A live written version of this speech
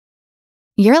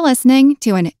You're listening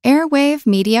to an Airwave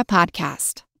Media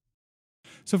Podcast.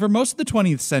 So for most of the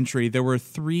 20th century, there were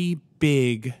three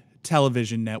big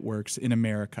television networks in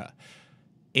America: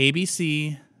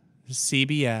 ABC,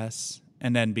 CBS,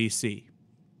 and NBC.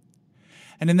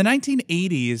 And in the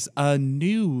 1980s, a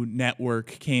new network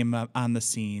came up on the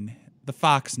scene, the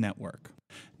Fox network.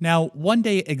 Now, one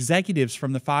day, executives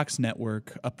from the Fox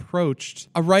network approached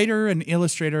a writer and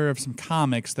illustrator of some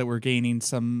comics that were gaining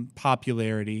some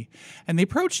popularity, and they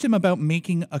approached him about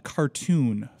making a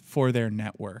cartoon for their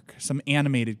network, some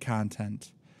animated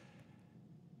content.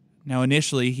 Now,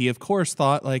 initially, he, of course,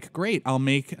 thought, great, I'll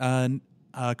make a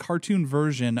cartoon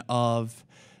version of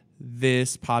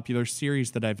this popular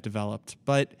series that I've developed.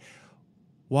 But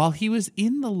while he was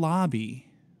in the lobby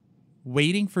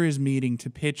waiting for his meeting to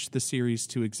pitch the series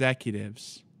to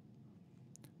executives,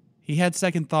 he had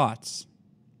second thoughts.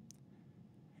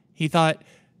 He thought,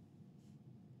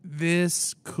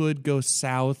 this could go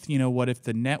south. What if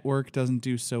the network doesn't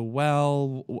do so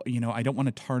well? I don't want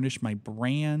to tarnish my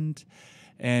brand.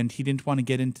 And he didn't want to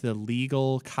get into the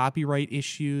legal copyright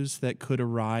issues that could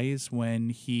arise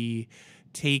when he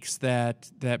takes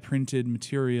that printed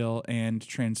material and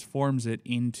transforms it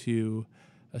into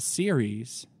a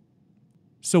series.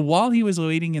 So while he was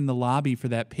waiting in the lobby for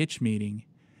that pitch meeting,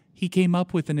 he came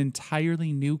up with an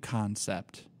entirely new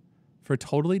concept for a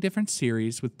totally different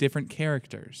series with different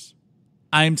characters.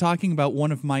 I'm talking about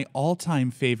one of my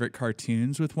all-time favorite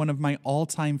cartoons with one of my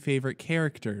all-time favorite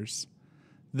characters,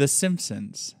 The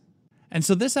Simpsons. And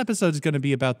so this episode is going to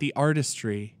be about the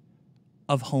artistry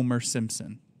of Homer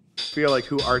Simpson. I feel like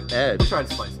who art ed? Try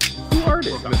to spice it. Who art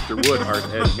ed? Mr. Wood art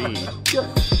ed me. Yeah.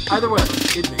 Either way,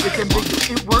 it's ambiguous.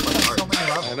 It works on so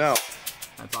many levels. I know.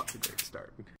 That's off to a great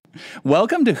start.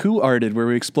 Welcome to Who Arted, where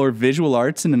we explore visual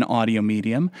arts in an audio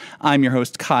medium. I'm your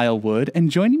host, Kyle Wood,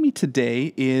 and joining me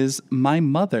today is my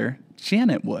mother,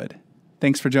 Janet Wood.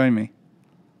 Thanks for joining me.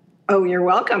 Oh, you're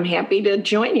welcome. Happy to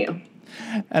join you.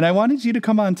 And I wanted you to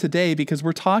come on today because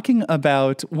we're talking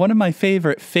about one of my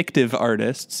favorite fictive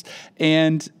artists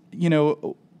and,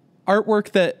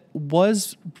 artwork that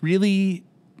was really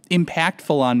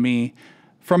impactful on me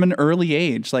from an early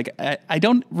age. I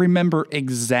don't remember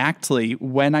exactly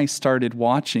when I started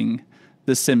watching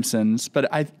The Simpsons, but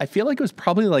I feel like it was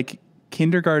probably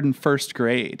kindergarten, first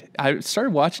grade. I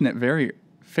started watching it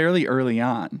fairly early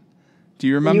on. Do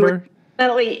you remember?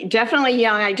 Definitely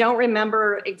young. I don't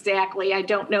remember exactly. I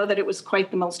don't know that it was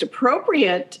quite the most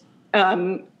appropriate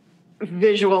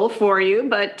visual for you,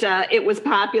 but it was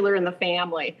popular in the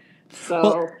family.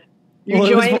 So you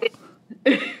joined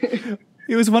it.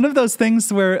 It was one of those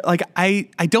things where I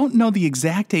don't know the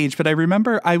exact age, but I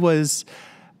remember I was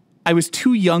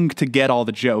too young to get all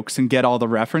the jokes and get all the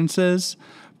references,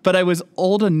 but I was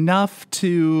old enough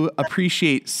to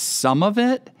appreciate some of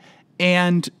it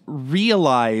and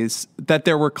realize that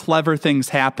there were clever things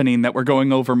happening that were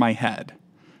going over my head.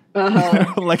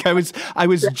 Uh-huh. I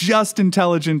was just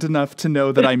intelligent enough to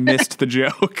know that I missed the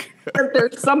joke.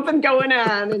 There's something going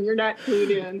on and you're not clued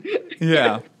in.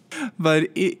 Yeah. But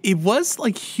it was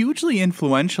hugely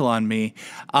influential on me.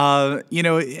 As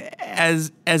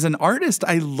an artist,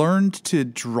 I learned to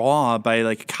draw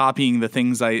by copying the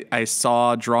things I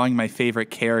saw, drawing my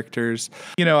favorite characters.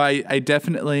 I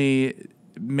definitely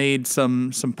made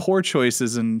some poor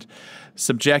choices and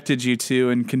subjected you to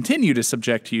and continue to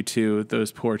subject you to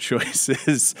those poor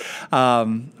choices.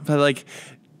 But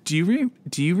do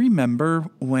you remember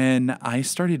when I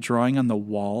started drawing on the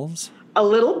walls? A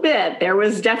little bit. There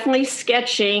was definitely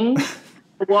sketching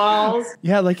walls.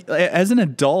 Yeah, as an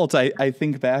adult, I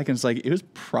think back and it's it was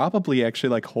probably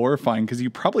actually horrifying because you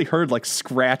probably heard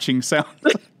scratching sounds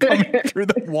coming through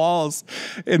the walls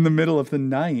in the middle of the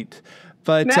night.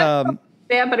 But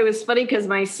yeah, but it was funny because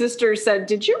my sister said,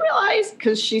 "Did you realize?"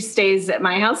 Because she stays at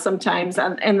my house sometimes,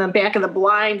 in the back of the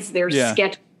blinds, there's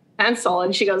sketch pencil,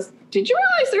 and she goes, "Did you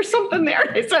realize there's something there?"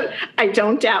 I said, "I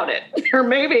don't doubt it, or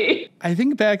maybe." I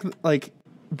think back,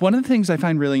 one of the things I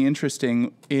find really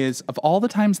interesting is of all the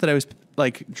times that I was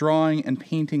drawing and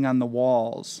painting on the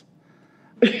walls,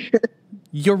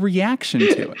 your reaction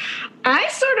to it. I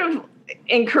sort of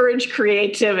encourage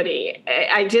creativity.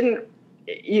 I didn't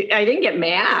get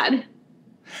mad.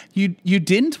 You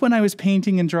didn't when I was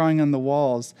painting and drawing on the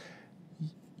walls.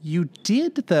 You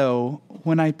did, though,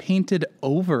 when I painted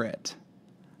over it.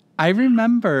 I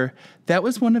remember that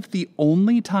was one of the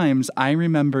only times I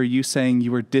remember you saying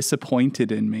you were disappointed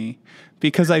in me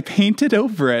because I painted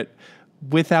over it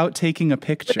without taking a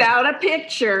picture. Without a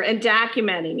picture and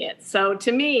documenting it. So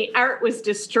to me, art was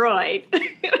destroyed.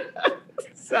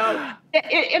 So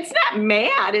it's not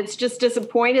mad. It's just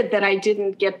disappointed that I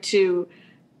didn't get to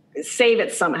save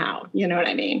it somehow. You know what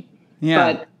I mean?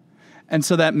 Yeah. But, and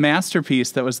so that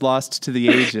masterpiece that was lost to the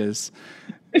ages,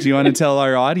 do you want to tell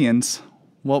our audience,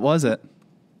 what was it?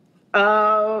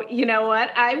 Oh, you know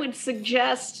what? I would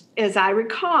suggest, as I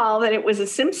recall, that it was a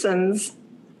Simpsons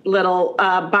little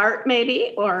Bart,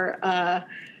 maybe, or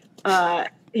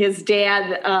his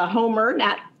dad, Homer.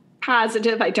 Not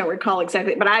positive. I don't recall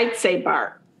exactly, but I'd say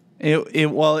Bart. It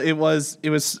was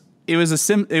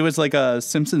like a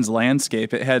Simpsons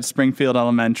landscape. It had Springfield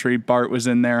Elementary. Bart was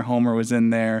in there. Homer was in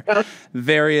there.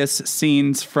 Various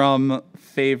scenes from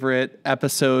favorite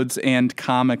episodes and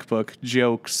comic book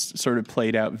jokes sort of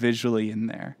played out visually in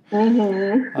there.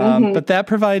 But that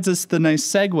provides us the nice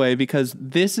segue, because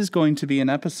this is going to be an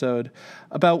episode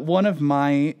about one of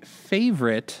my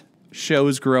favorite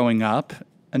shows growing up,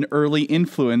 an early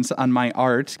influence on my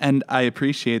art, and I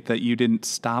appreciate that you didn't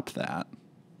stop that.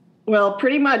 Well,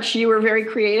 pretty much you were very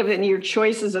creative in your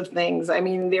choices of things. I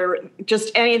mean, just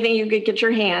anything you could get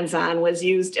your hands on was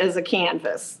used as a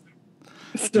canvas.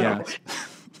 So. Yes.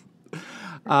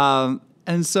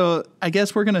 And so I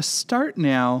guess we're going to start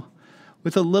now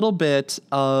with a little bit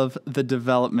of the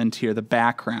development here, the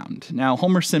background. Now,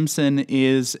 Homer Simpson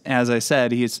is, as I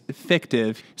said, he's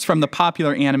fictive. He's from the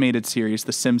popular animated series,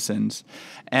 The Simpsons.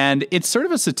 And it's sort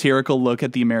of a satirical look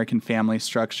at the American family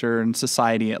structure and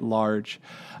society at large.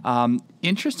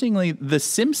 Interestingly, The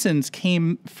Simpsons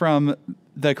came from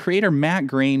the creator Matt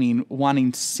Groening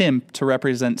wanting simp to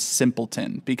represent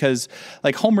simpleton, because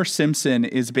like Homer Simpson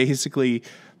is basically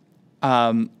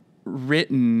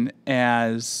written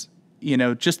as,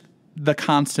 just the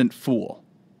constant fool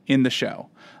in the show.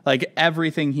 Like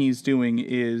everything he's doing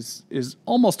is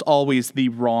almost always the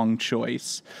wrong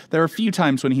choice. There are a few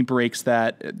times when he breaks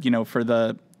that, for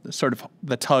the sort of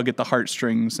the tug at the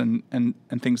heartstrings and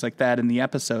things like that in the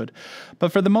episode.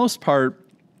 But for the most part,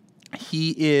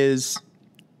 he is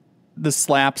the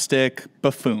slapstick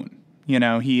buffoon.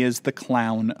 He is the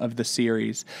clown of the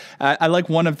series. I like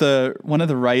one of the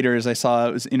writers I saw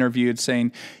was interviewed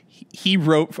saying he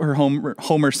wrote for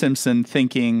Homer Simpson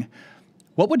thinking,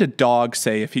 what would a dog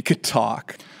say if he could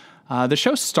talk? The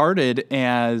show started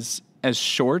as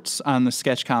shorts on the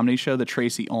sketch comedy show, The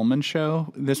Tracy Ullman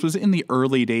Show. This was in the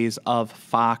early days of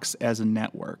Fox as a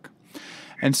network.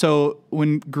 And so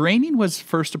when Groening was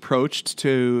first approached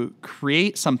to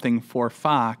create something for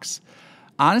Fox,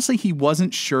 honestly, he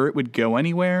wasn't sure it would go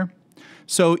anywhere.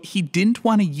 So he didn't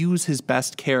want to use his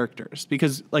best characters,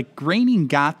 because like Groening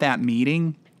got that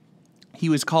meeting. He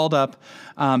was called up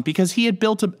because he had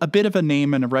built a bit of a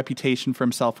name and a reputation for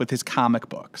himself with his comic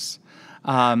books.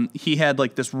 He had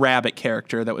like this rabbit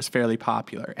character that was fairly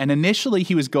popular. And initially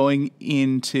he was going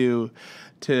to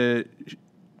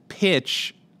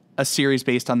pitch a series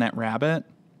based on that rabbit.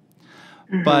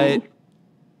 Mm-hmm. But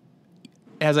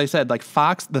as I said, like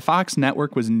the Fox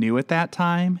network was new at that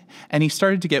time, and he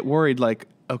started to get worried, like,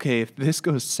 okay, if this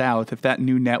goes south, if that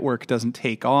new network doesn't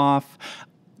take off,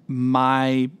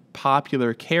 my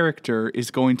popular character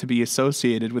is going to be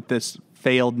associated with this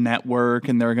failed network,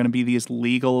 and there are going to be these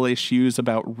legal issues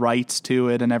about rights to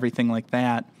it and everything like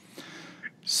that.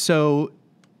 So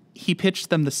he pitched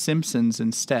them The Simpsons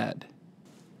instead.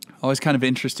 Always kind of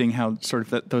interesting how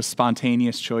sort of those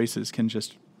spontaneous choices can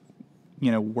just,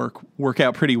 work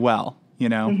out pretty well,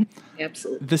 Mm-hmm.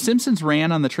 Absolutely. The Simpsons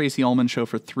ran on the Tracy Ullman Show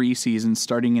for 3 seasons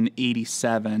starting in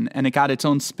 1987, and it got its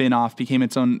own spin-off, became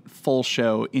its own full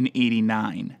show in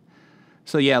 1989.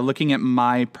 So yeah, looking at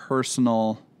my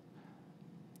personal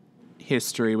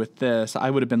history with this,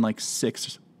 I would have been like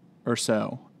 6 or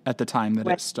so at the time that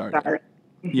it started.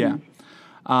 Mm-hmm. Yeah.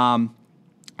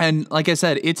 And like I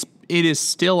said, it is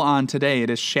still on today. It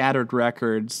has shattered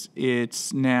records.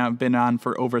 It's now been on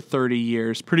for over 30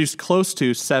 years, produced close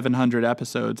to 700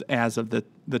 episodes as of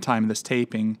the time of this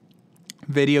taping.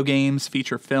 Video games,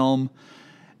 feature film,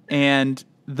 and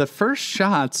the first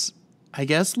shots, I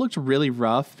guess, looked really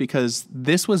rough because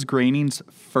this was Groening's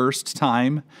first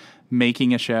time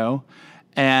making a show,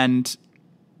 and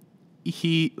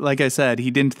he, like I said, he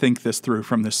didn't think this through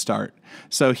from the start.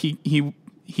 So he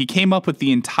came up with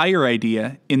the entire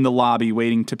idea in the lobby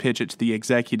waiting to pitch it to the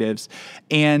executives,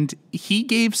 and he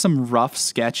gave some rough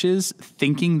sketches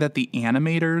thinking that the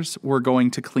animators were going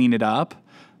to clean it up,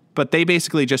 but they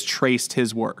basically just traced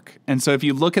his work. And so if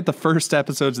you look at the first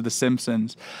episodes of The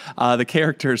Simpsons, the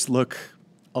characters look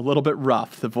a little bit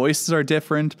rough. The voices are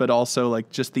different, but also like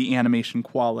just the animation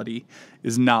quality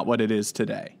is not what it is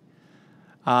today.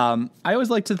 I always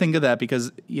like to think of that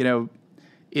because,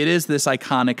 it is this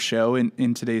iconic show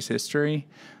in today's history,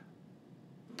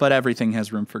 but everything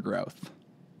has room for growth.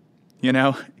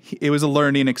 It was a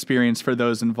learning experience for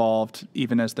those involved,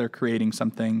 even as they're creating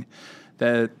something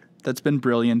that that's been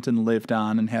brilliant and lived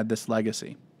on and had this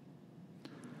legacy.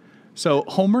 So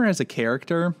Homer as a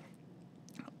character,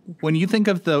 when you think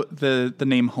of the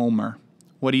name Homer,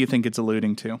 what do you think it's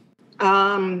alluding to?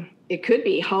 It could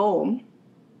be home,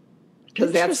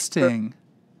 because that's the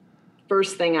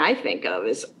first thing I think of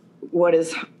is what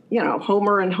is,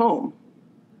 Homer and home.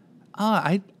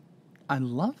 I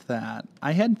love that.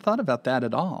 I hadn't thought about that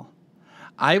at all.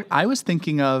 I was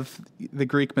thinking of the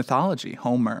Greek mythology,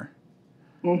 Homer.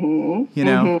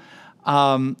 But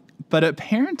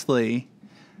apparently,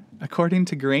 according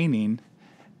to Groening,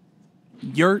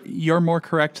 you're more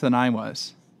correct than I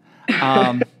was.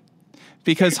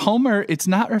 Because Homer, it's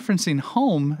not referencing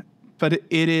home, but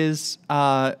it is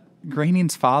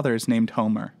Groening's father is named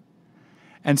Homer.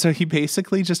 And so he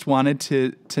basically just wanted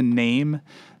to name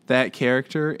that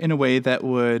character in a way that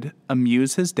would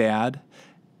amuse his dad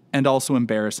and also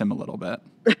embarrass him a little bit.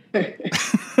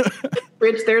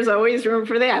 Rich, there's always room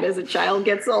for that as a child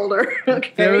gets older.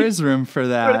 Okay? There is room for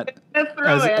that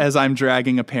as I'm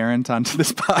dragging a parent onto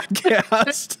this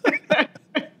podcast.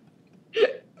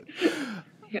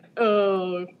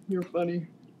 Oh, you're funny.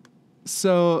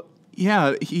 So,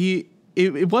 yeah,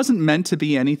 it wasn't meant to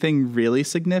be anything really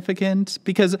significant,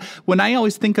 because when I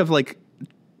always think of like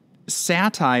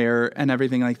satire and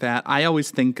everything like that, I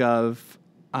always think of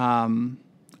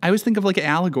like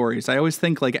allegories. I always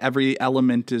think like every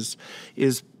element is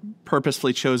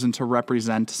purposefully chosen to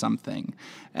represent something.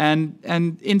 And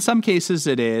in some cases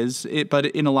it is, but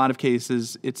in a lot of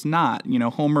cases it's not.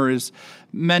 Homer is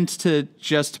meant to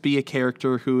just be a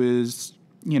character who is,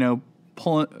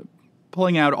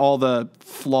 pulling out all the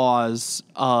flaws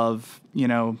of,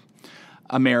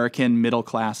 American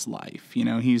middle-class life.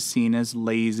 He's seen as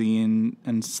lazy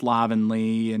and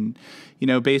slovenly, and,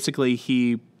 basically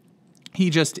he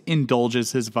just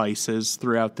indulges his vices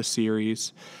throughout the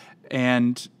series.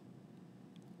 And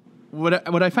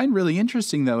what I find really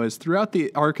interesting, though, is throughout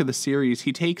the arc of the series,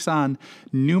 he takes on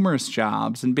numerous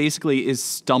jobs and basically is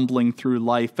stumbling through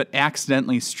life, but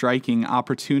accidentally striking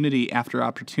opportunity after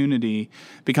opportunity,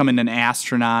 becoming an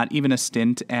astronaut, even a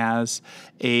stint as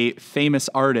a famous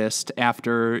artist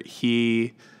after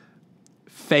he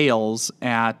fails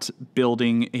at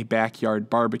building a backyard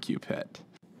barbecue pit.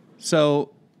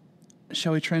 So,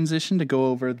 shall we transition to go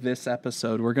over this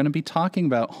episode? We're going to be talking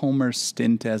about Homer's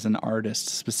stint as an artist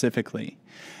specifically.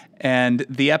 And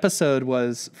the episode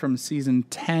was from season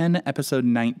 10, episode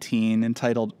 19,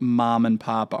 entitled Mom and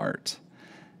Pop Art.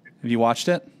 Have you watched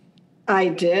it? I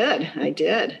did.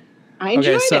 I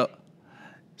enjoyed it.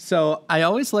 So I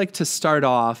always like to start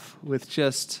off with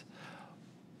just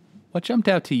what jumped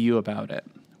out to you about it.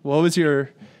 What was your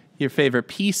favorite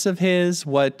piece of his?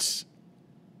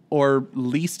 Or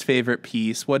least favorite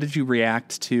piece? What did you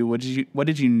react to? What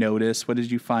did you notice? What did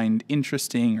you find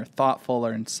interesting or thoughtful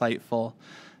or insightful?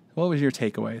 What was your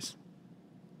takeaways?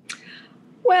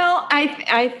 Well,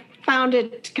 I found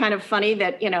it kind of funny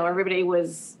that, everybody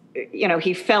was,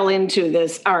 he fell into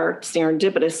this art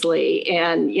serendipitously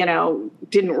and,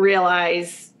 didn't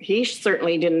realize, he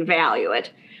certainly didn't value it.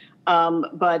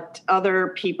 But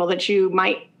other people that you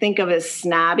might think of as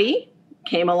snobby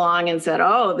came along and said,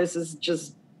 oh, this is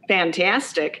just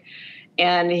fantastic.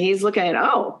 And he's looking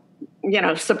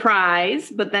at, surprise,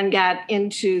 but then got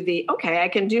into okay, I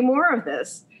can do more of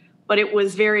this. But it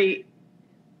was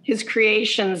his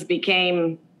creations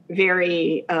became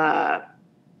very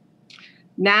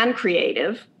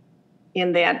non-creative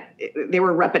in that they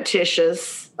were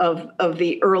repetitious of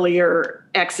the earlier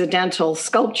accidental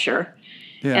sculpture.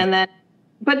 Yeah. And then,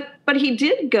 but he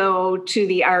did go to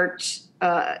the art.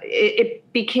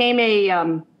 It became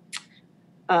a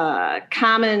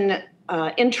common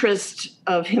interest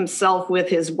of himself with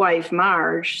his wife,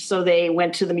 Marge. So they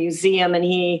went to the museum and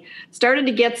he started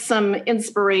to get some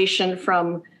inspiration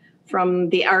from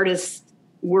the artist's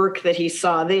work that he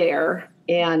saw there.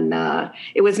 And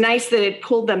it was nice that it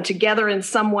pulled them together in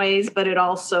some ways, but it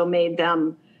also made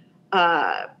them,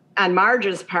 on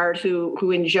Marge's part,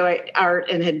 who enjoyed art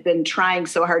and had been trying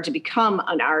so hard to become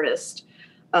an artist.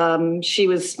 She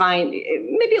was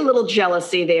maybe a little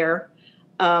jealousy there.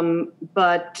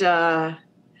 But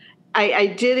I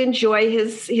did enjoy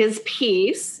his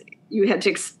piece. You had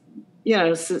to,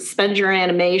 suspend your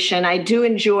animation. I do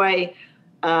enjoy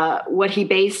what he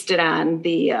based it on.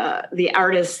 The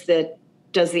artist that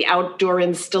does the outdoor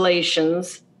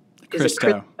installations,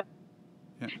 Christo.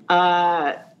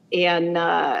 And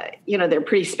they're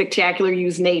pretty spectacular.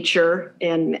 Use nature,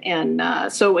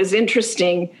 and so it was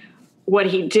interesting what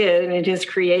he did in his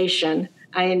creation.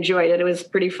 I enjoyed it. It was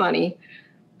pretty funny.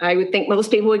 I would think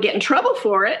most people would get in trouble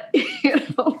for it.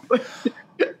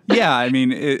 Yeah, I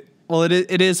mean, Well,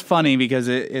 it is funny because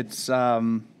it's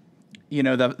the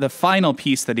final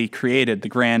piece that he created, the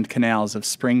Grand Canals of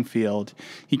Springfield,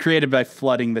 he created by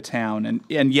flooding the town.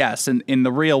 And yes, in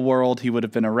the real world, he would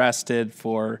have been arrested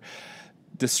for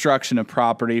destruction of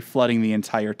property, flooding the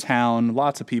entire town.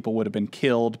 Lots of people would have been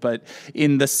killed. But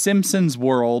in the Simpsons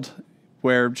world,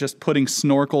 where just putting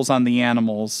snorkels on the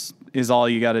animals is all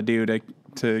you got to do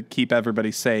to keep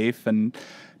everybody safe, and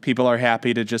people are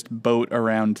happy to just boat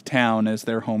around town as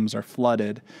their homes are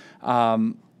flooded.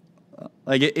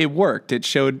 It worked. It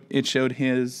showed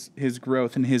his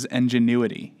growth and his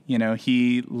ingenuity.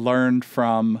 He learned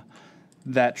from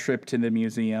that trip to the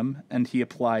museum and he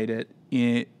applied it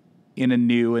in a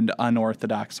new and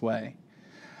unorthodox way.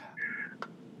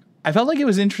 I felt like it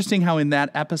was interesting how in that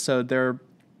episode there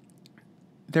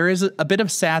is a bit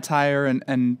of satire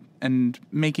and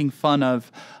making fun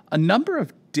of a number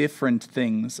of different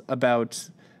things about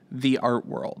the art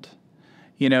world.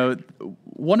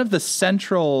 One of the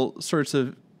central sorts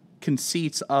of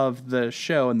conceits of the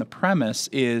show and the premise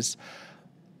is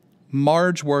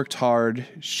Marge worked hard.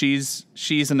 She's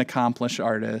an accomplished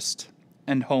artist,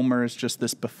 and Homer is just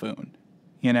this buffoon.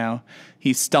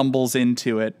 He stumbles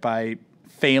into it by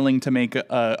failing to make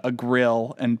a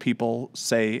grill, and people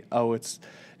say, "Oh, it's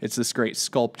this great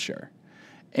sculpture."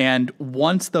 And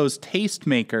once those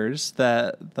tastemakers,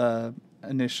 the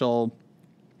initial,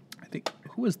 I think,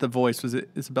 who was the voice? Was it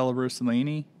Isabella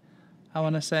Rossellini? I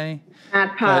want to say.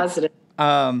 Not positive.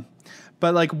 But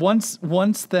like once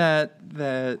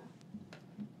the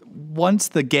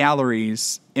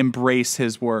galleries embrace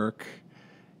his work,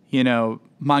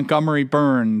 Montgomery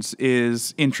Burns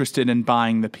is interested in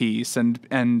buying the piece,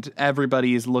 and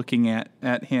everybody is looking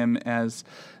at him as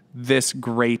this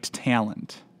great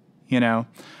talent,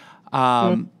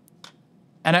 And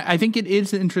I think it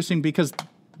is interesting because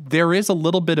there is a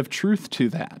little bit of truth to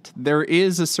that. There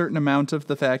is a certain amount of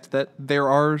the fact that there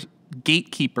are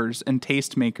gatekeepers and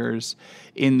tastemakers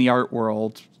in the art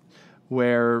world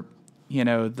where,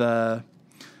 what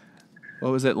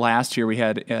was it last year we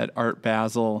had at Art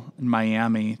Basel in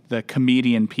Miami, the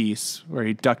comedian piece where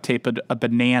he duct taped a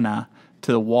banana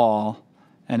to the wall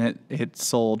and it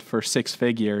sold for six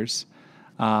figures.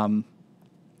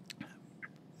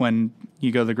 When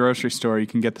you go to the grocery store, you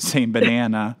can get the same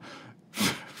banana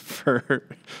for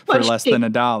less than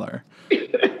 $1.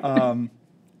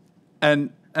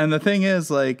 And the thing is,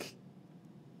 like,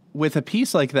 with a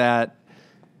piece like that,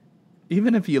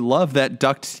 even if you love that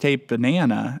duct tape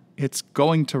banana, it's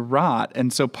going to rot.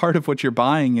 And so part of what you're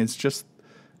buying is just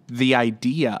the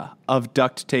idea of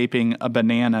duct taping a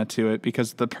banana to it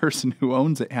because the person who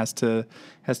owns it has to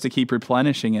keep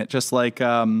replenishing it. Just like,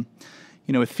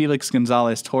 with Felix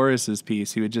Gonzalez Torres's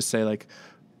piece, he would just say, like,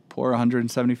 pour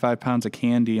 175 pounds of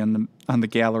candy on the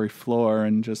gallery floor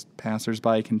and just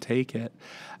passersby can take it.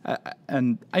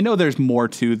 And I know there's more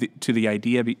to the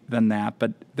idea than that,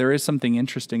 but there is something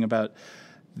interesting about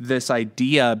this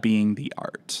idea being the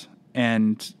art.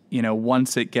 And,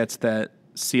 once it gets that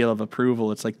seal of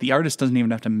approval, it's like the artist doesn't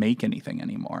even have to make anything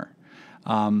anymore.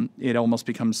 It almost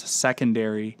becomes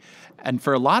secondary. And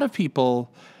for a lot of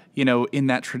people, in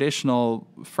that traditional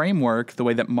framework, the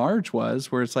way that Marge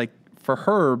was, where it's like, for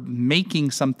her,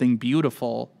 making something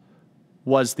beautiful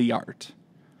was the art.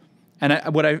 And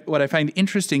what I find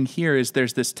interesting here is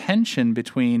there's this tension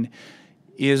between,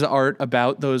 is art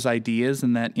about those ideas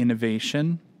and that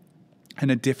innovation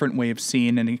and a different way of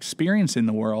seeing and experiencing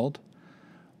the world,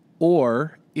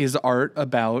 or is art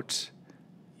about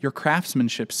your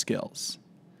craftsmanship skills?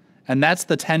 And that's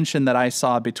the tension that I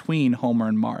saw between Homer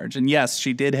and Marge. And yes,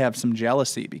 she did have some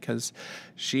jealousy because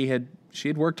she had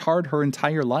worked hard her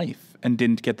entire life and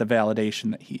didn't get the validation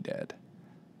that he did.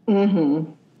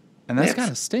 Mm-hmm. And that's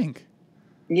gotta stink.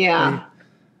 Yeah.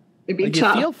 It'd be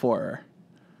tough. You feel for her.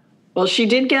 Well, she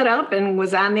did get up and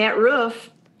was on that roof.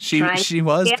 She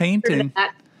was painting.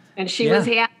 And she was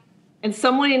happy. And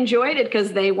someone enjoyed it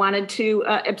because they wanted to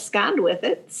abscond with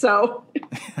it. So.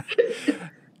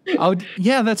 Oh,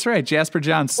 yeah, that's right. Jasper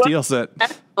John steals it.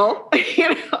 To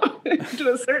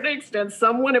a certain extent,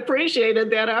 someone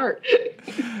appreciated that art.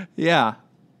 Yeah.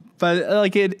 But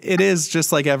like it is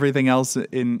just like everything else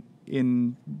in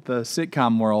the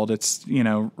sitcom world. It's,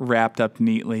 wrapped up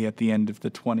neatly at the end of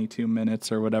the 22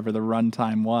 minutes or whatever the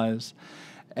runtime was.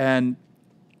 And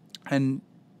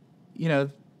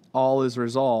all is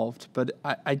resolved. But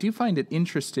I do find it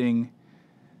interesting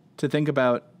to think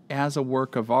about as a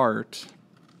work of art,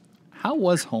 how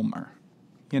was Homer?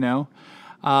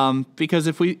 Because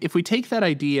if we take that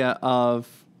idea of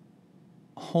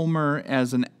Homer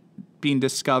as being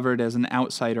discovered as an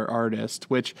outsider artist,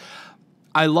 which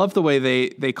I love the way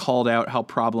they called out how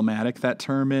problematic that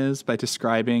term is by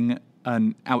describing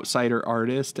an outsider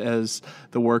artist as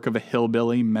the work of a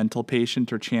hillbilly, mental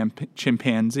patient, or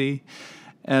chimpanzee.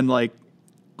 And like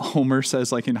Homer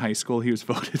says, like in high school, he was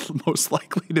voted most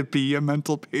likely to be a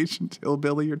mental patient,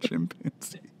 hillbilly, or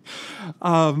chimpanzee.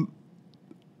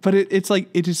 But it's like,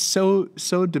 it is so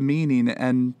demeaning.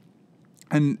 And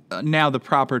now the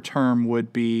proper term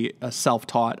would be a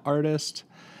self-taught artist.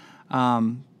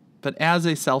 But as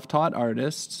a self-taught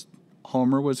artist,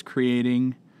 Homer was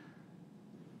creating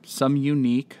some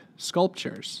unique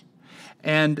sculptures.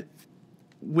 And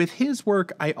with his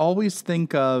work, I always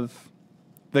think of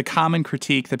the common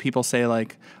critique that people say,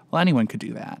 like, well, anyone could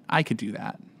do that. I could do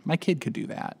that. My kid could do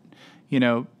that.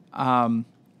 And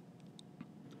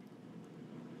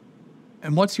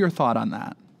what's your thought on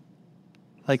that?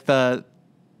 Like the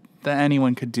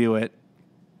anyone could do it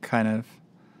kind of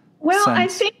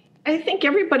sense. I think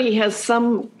everybody has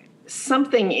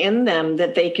something in them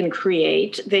that they can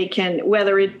create. They can,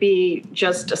 whether it be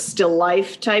just a still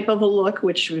life type of a look,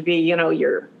 which would be,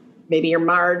 maybe your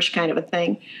Marge kind of a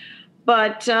thing.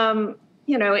 But, I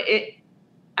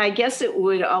guess it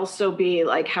would also be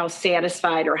like how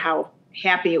satisfied or how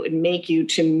happy it would make you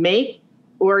to make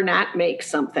or not make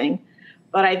something.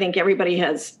 But I think everybody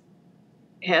has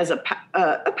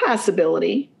a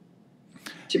possibility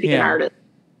to be an artist.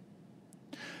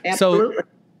 Absolutely.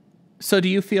 So do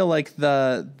you feel like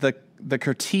the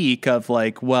critique of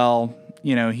like, well,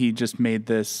 he just made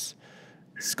this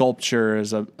sculpture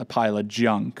as a pile of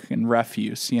junk and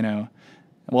refuse,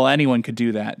 well, anyone could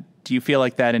do that. Do you feel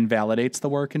like that invalidates the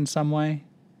work in some way?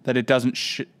 That it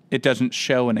doesn't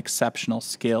show an exceptional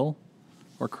skill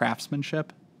or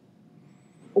craftsmanship?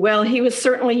 Well, he was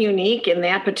certainly unique in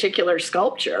that particular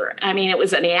sculpture. I mean, it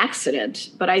was an accident,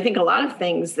 but I think a lot of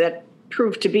things that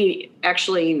prove to be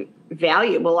actually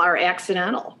valuable are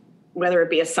accidental, whether it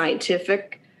be a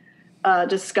scientific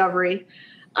discovery,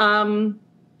 or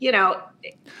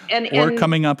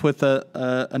coming up with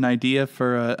an idea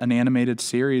for an animated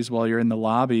series while you're in the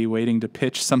lobby waiting to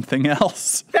pitch something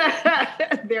else.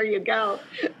 There you go.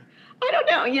 I don't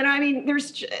know.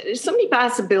 There's so many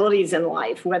possibilities in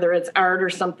life, whether it's art or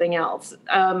something else.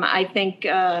 I think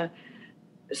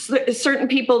certain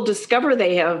people discover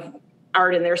they have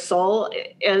art in their soul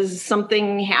as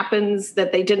something happens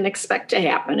that they didn't expect to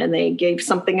happen, and they gave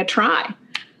something a try.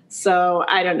 So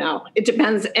I don't know. It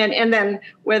depends. And then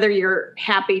whether you're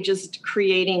happy just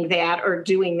creating that or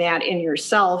doing that in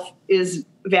yourself is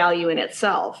value in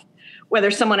itself.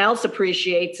 Whether someone else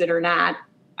appreciates it or not,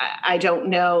 I don't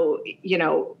know.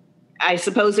 I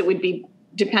suppose it would be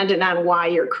dependent on why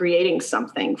you're creating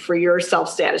something, for your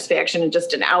self-satisfaction and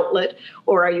just an outlet,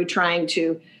 or are you trying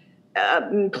to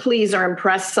please or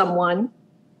impress someone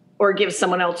or give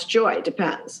someone else joy? It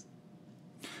depends.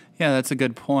 Yeah, that's a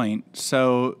good point.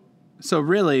 So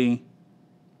really,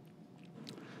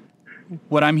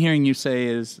 what I'm hearing you say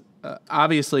is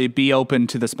obviously be open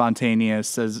to the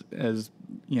spontaneous, as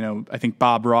I think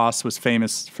Bob Ross was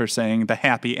famous for saying the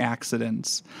happy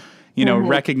accidents,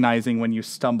 recognizing when you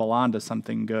stumble onto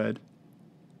something good.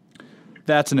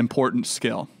 That's an important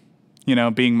skill,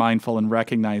 being mindful and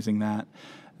recognizing that,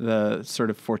 the sort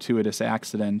of fortuitous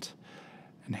accident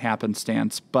and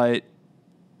happenstance, but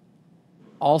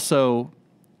also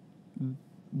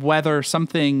whether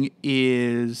something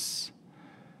is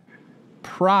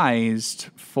prized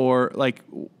for, like,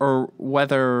 or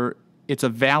whether it's a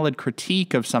valid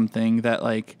critique of something that,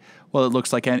 like, well, it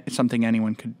looks like something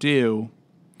anyone could do.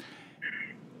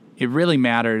 It really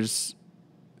matters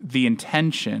the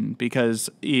intention, because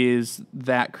is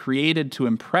that created to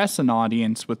impress an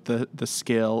audience with the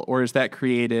skill, or is that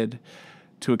created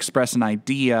to express an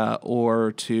idea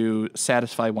or to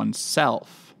satisfy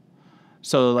oneself?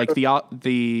 So like the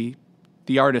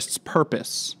artist's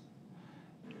purpose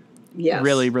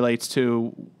really relates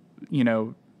to,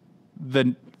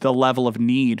 the level of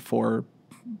need for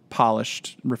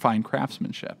polished, refined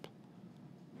craftsmanship.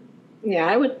 Yeah,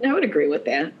 I would agree with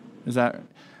that. Is that?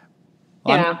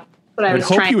 Well, yeah. But I would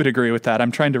hope you would agree with that.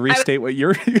 I'm trying to restate what you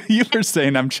were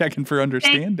saying. I'm checking for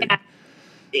understanding.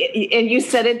 And you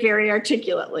said it very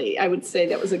articulately. I would say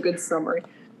that was a good summary.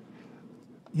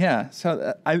 Yeah,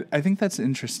 so I think that's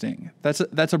interesting.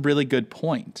 That's a really good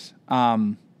point.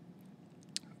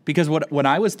 Because when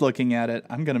I was looking at it,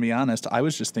 I'm going to be honest, I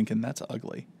was just thinking that's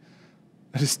ugly.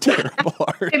 That is terrible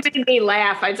art. It made me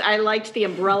laugh. I liked the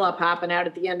umbrella popping out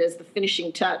at the end as the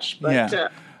finishing touch. But yeah.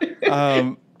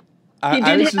 He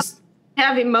did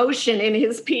have emotion in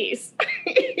his piece,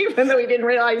 even though he didn't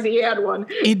realize he had one.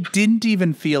 It didn't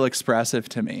even feel expressive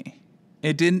to me.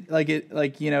 It didn't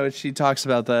she talks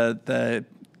about the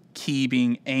key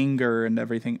being anger and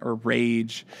everything, or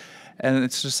rage. And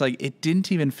it's just like, it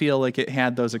didn't even feel like it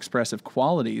had those expressive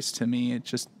qualities to me. It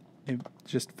just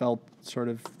felt sort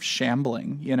of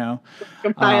shambling, you know?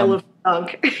 A pile of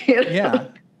junk. Yeah.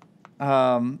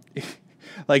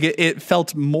 Like it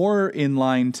felt more in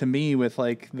line to me with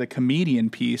like the comedian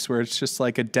piece, where it's just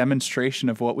like a demonstration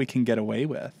of what we can get away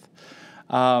with.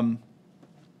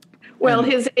 Well,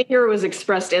 his anger was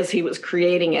expressed as he was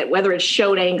creating it. Whether it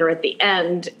showed anger at the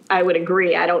end, I would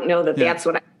agree. I don't know that that's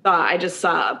what I saw. I just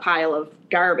saw a pile of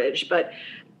garbage, but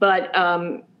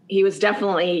he was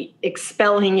definitely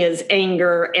expelling his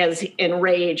anger and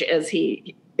rage as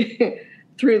he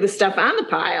threw the stuff on the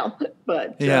pile.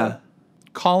 But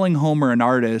calling Homer an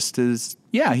artist is,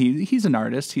 he's an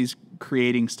artist. He's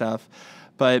creating stuff,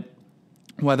 but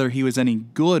whether he was any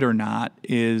good or not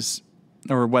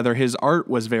or whether his art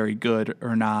was very good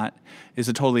or not is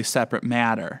a totally separate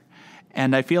matter.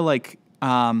 And I feel like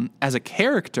as a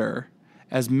character,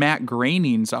 as Matt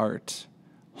Groening's art,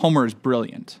 Homer is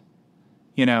brilliant.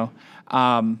 You know,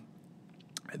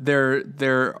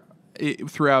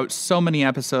 throughout so many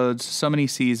episodes, so many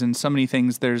seasons, so many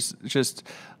things, there's just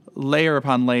layer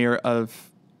upon layer of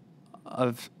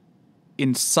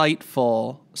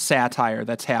insightful satire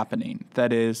that's happening,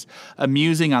 that is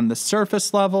amusing on the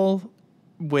surface level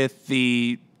with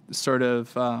the sort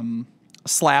of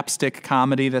slapstick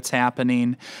comedy that's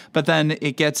happening, but then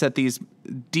it gets at these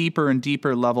deeper and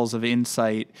deeper levels of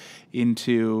insight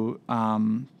into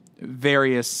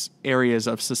various areas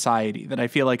of society that I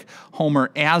feel like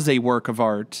Homer as a work of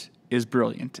art is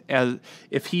brilliant. As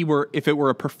if it were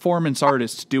a performance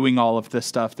artist doing all of this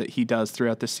stuff that he does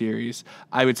throughout the series,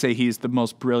 I would say he's the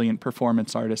most brilliant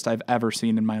performance artist I've ever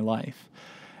seen in my life.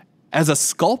 As a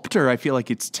sculptor, I feel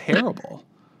like it's terrible.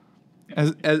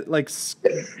 As like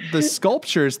the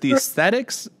sculptures, the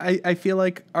aesthetics, I feel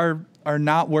like are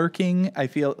not working. I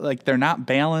feel like they're not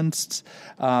balanced.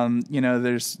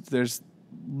 There's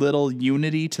little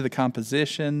unity to the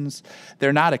compositions.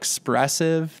 They're not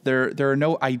expressive. There are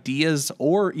no ideas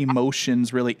or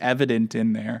emotions really evident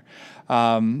in there.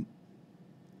 But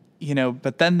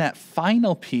then that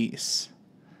final piece,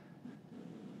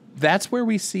 that's where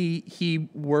we see he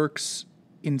works,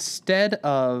 instead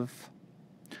of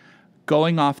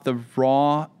going off the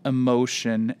raw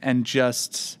emotion and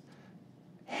just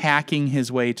hacking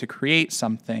his way to create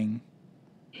something.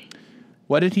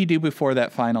 What did he do before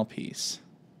that final piece?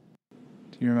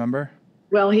 Do you remember?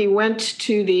 Well, he went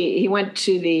to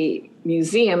the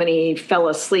museum and he fell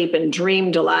asleep and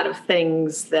dreamed a lot of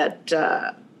things that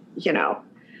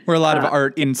were a lot of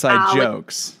art inside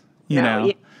jokes.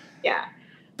 Yeah.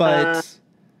 But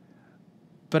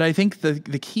I think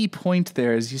the key point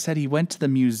there is, you said he went to the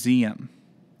museum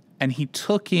and he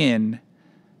took in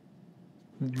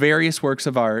various works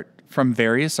of art from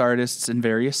various artists in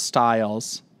various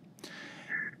styles.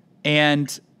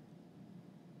 And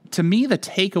to me, the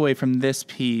takeaway from this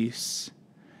piece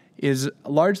is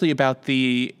largely about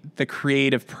the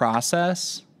creative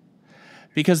process.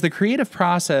 Because the creative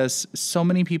process, so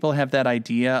many people have that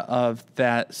idea of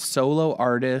that solo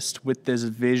artist with this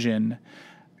vision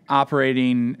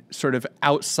operating sort of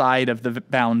outside of the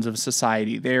bounds of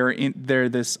society. They're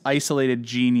this isolated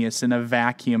genius in a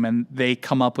vacuum, and they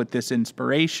come up with this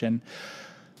inspiration.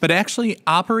 But actually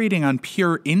operating on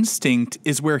pure instinct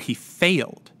is where he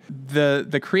failed.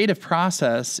 The creative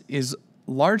process is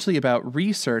largely about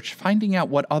research, finding out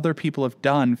what other people have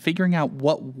done, figuring out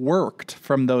what worked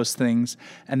from those things,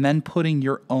 and then putting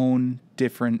your own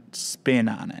different spin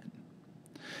on it.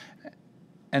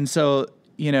 And so,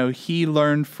 he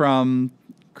learned from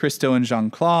Christo and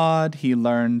Jean-Claude, he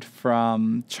learned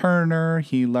from Turner,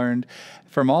 he learned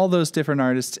from all those different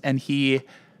artists, and he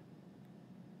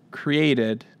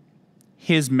created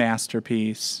his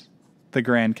masterpiece, The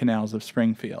Grand Canals of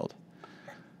Springfield.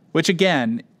 Which,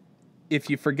 again, if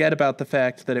you forget about the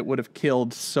fact that it would have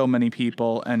killed so many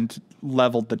people and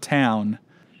leveled the town.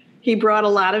 He brought a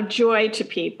lot of joy to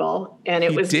people, and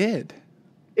it was the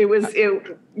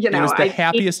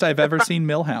happiest I've ever seen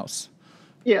Milhouse.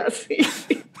 Yes.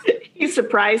 He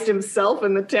surprised himself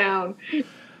in the town.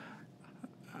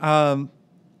 And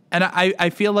I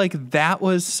feel like that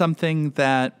was something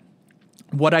that,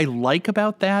 what I like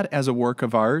about that as a work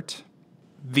of art,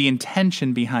 the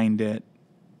intention behind it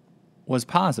was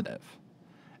positive.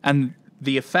 And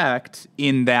the effect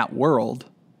in that world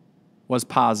was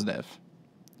positive.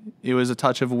 It was a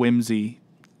touch of whimsy,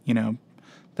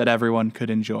 that everyone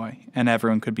could enjoy and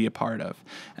everyone could be a part of.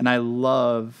 And I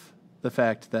love the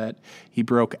fact that he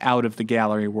broke out of the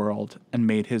gallery world and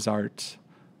made his art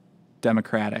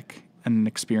democratic and an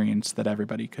experience that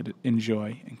everybody could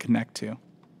enjoy and connect to.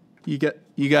 You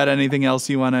got anything else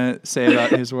you want to say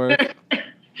about his work?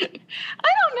 I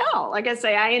don't know. Like I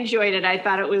say, I enjoyed it. I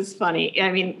thought it was funny.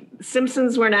 I mean,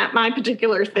 Simpsons were not my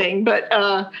particular thing, but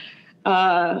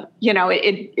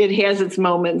it has its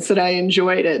moments, and I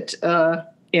enjoyed it.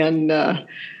 It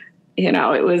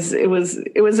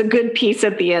was a good piece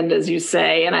at the end, as you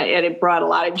say, and it brought a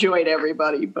lot of joy to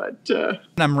everybody. But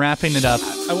I'm wrapping it up.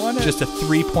 I want just a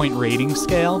 3-point rating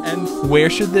scale. And where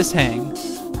should this hang?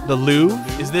 The Louvre?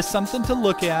 Is this something to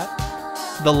look at?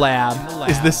 The lab.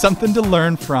 Is this something to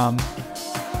learn from?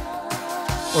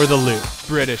 Or the Louvre?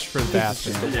 British for the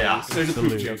bathroom. Yeah. There's a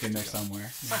poop joke in there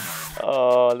somewhere.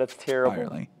 Oh, that's terrible.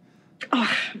 Entirely.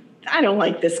 oh, I don't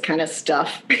like this kind of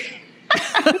stuff.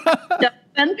 I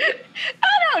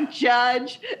don't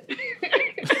judge.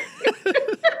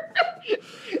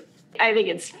 I think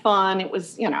it's fun. It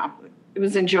was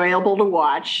enjoyable to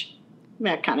watch,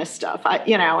 that kind of stuff.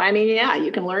 You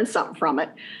can learn something from it.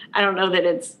 I don't know that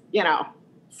it's,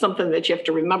 something that you have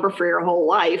to remember for your whole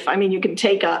life. I mean, you can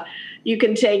take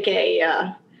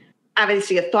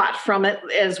obviously a thought from it,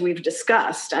 as we've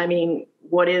discussed. I mean,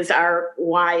 what is our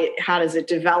why? How does it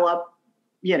develop?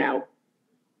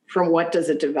 From what does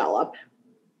it develop?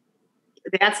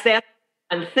 That's that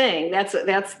one thing. That's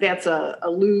a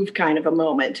Louvre kind of a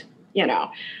moment.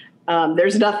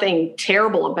 There's nothing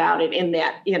terrible about it in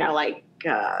that.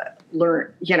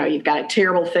 Learn. You've got a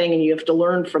terrible thing and you have to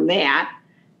learn from that.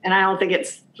 And I don't think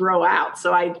it's throw out.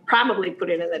 So I'd probably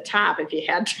put it in the top if you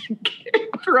had to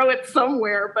throw it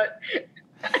somewhere. But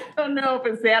I don't know if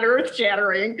it's that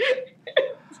earth-shattering.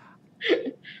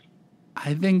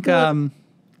 I think I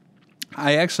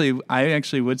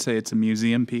actually would say it's a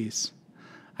museum piece.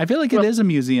 I feel like it is a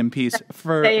museum piece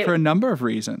for a number of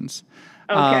reasons.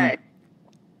 Okay.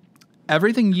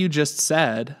 Everything you just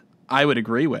said, I would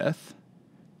agree with.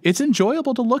 It's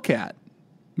enjoyable to look at.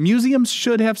 Museums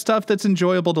should have stuff that's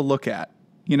enjoyable to look at.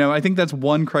 I think that's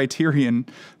one criterion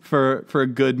for a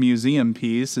good museum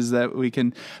piece is that we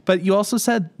can. But you also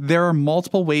said there are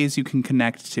multiple ways you can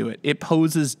connect to it. It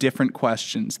poses different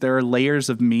questions. There are layers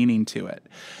of meaning to it.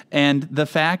 And the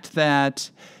fact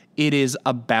that it is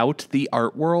about the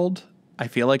art world, I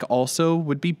feel like also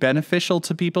would be beneficial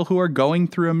to people who are going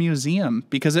through a museum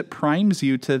because it primes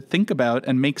you to think about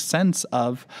and make sense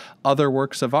of other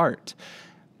works of art.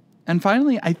 And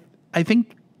finally, I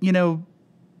think,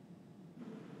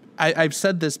 I've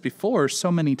said this before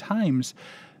so many times,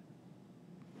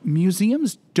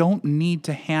 museums don't need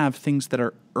to have things that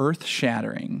are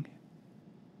earth-shattering.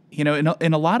 In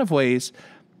a lot of ways,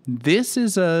 this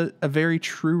is a very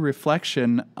true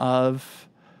reflection of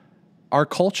our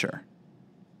culture.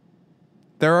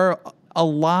 There are a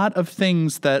lot of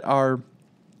things that are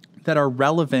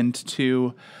relevant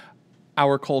to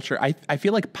our culture. I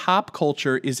feel like pop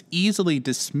culture is easily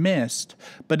dismissed,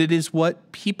 but it is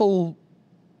what people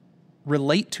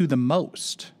relate to the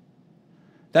most.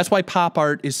 That's why pop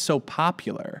art is so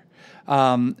popular,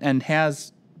 and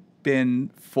has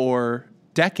been for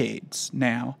decades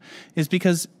now, is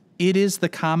because it is the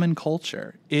common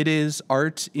culture. It is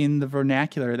art in the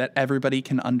vernacular that everybody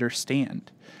can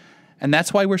understand. And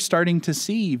that's why we're starting to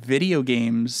see video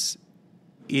games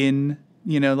in,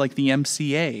 like the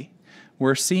MCA.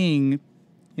 We're seeing,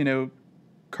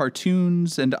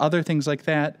 cartoons and other things like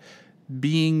that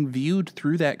being viewed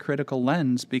through that critical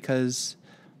lens because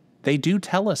they do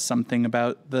tell us something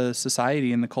about the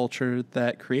society and the culture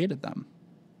that created them.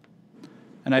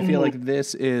 And I feel like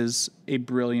this is a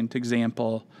brilliant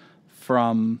example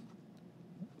from,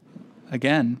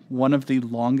 again, one of the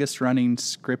longest running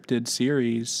scripted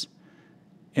series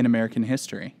in American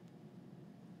history.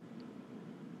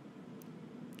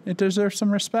 It deserves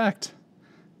some respect.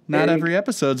 Not every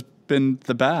episode's been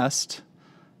the best,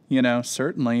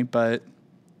 certainly, but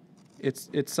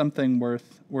it's something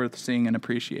worth seeing and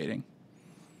appreciating.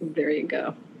 There you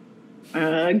go.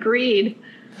 Agreed.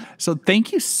 So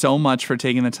thank you so much for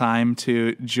taking the time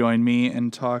to join me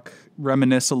and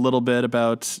reminisce a little bit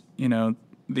about,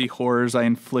 the horrors I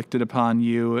inflicted upon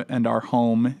you and our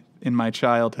home in my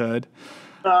childhood.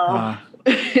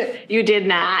 You did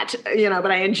not,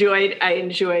 but I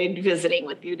enjoyed visiting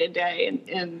with you today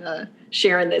and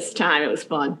sharing this time. It was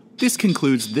fun. This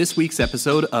concludes this week's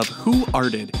episode of Who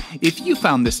Arted. If you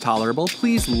found this tolerable,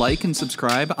 please like and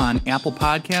subscribe on Apple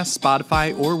Podcasts,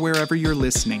 Spotify, or wherever you're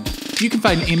listening. You can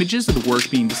find images of the work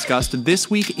being discussed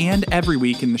this week and every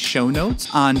week in the show notes,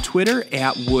 on Twitter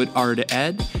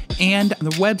 @WoodArtEd, and on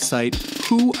the website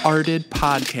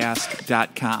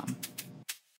whoartedpodcast.com.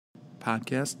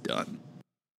 Podcast done.